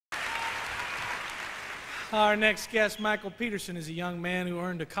Our next guest, Michael Peterson, is a young man who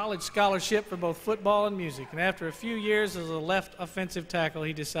earned a college scholarship for both football and music. And after a few years as a left offensive tackle,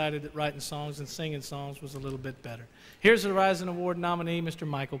 he decided that writing songs and singing songs was a little bit better. Here's the Rising Award nominee, Mr.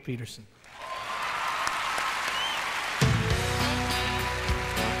 Michael Peterson.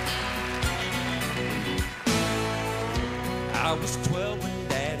 I was 12 when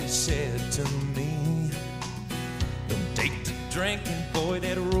Daddy said to me, don't take to drinking, boy,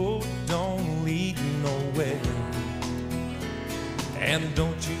 that road don't lead nowhere. And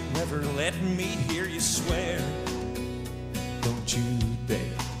don't you ever let me hear you swear, don't you dare.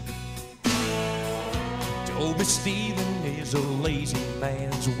 Told me stealing is a lazy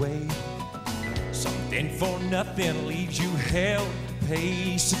man's way. Something for nothing leaves you hell to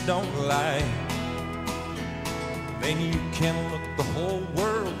pay, so don't lie. Then you can look the whole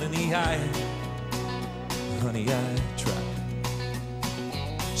world in the eye. Honey, I tried.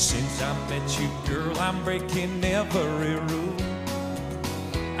 Since I met you, girl, I'm breaking every rule.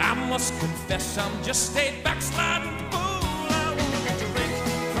 I must confess I'm just a backsliding fool. I want to drink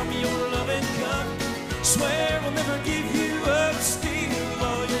from your loving cup. Swear I'll never give you up. Steal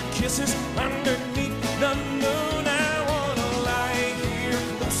all your kisses underneath the moon. I wanna lie here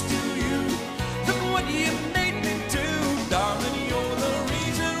close to you. Look what you made me do, darling. You're the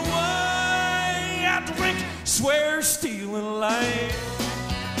reason why I drink, swear, steal, and lie.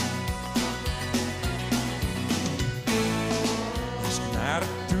 This night I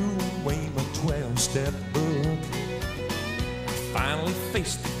threw away my 12-step book. I finally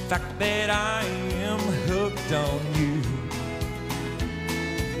faced the fact that I am hooked on you.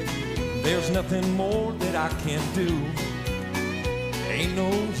 There's nothing more that I can do. Ain't no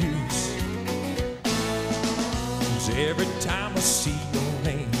use. 'Cause every time I see your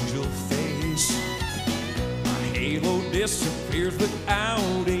angel face, my halo disappears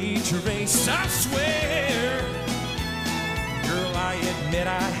without a trace. I swear, girl, I admit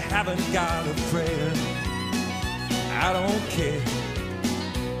I haven't got a prayer. I don't care.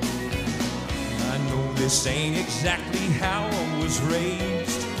 I know this ain't exactly how I was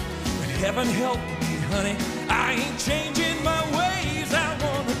raised, but heaven help me, honey, I ain't changing my ways. I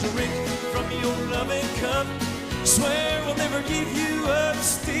wanna drink from your loving cup. Swear I'll never give you up.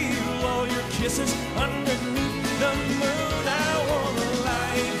 Steal all your kisses underneath the moon. I wanna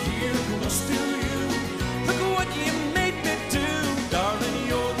lie here close to you. Look what you made me do, darling.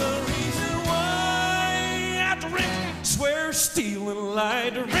 You're the reason why I drink, swear, steal, and lie.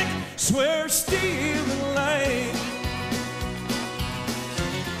 Drink, swear, steal, and lie.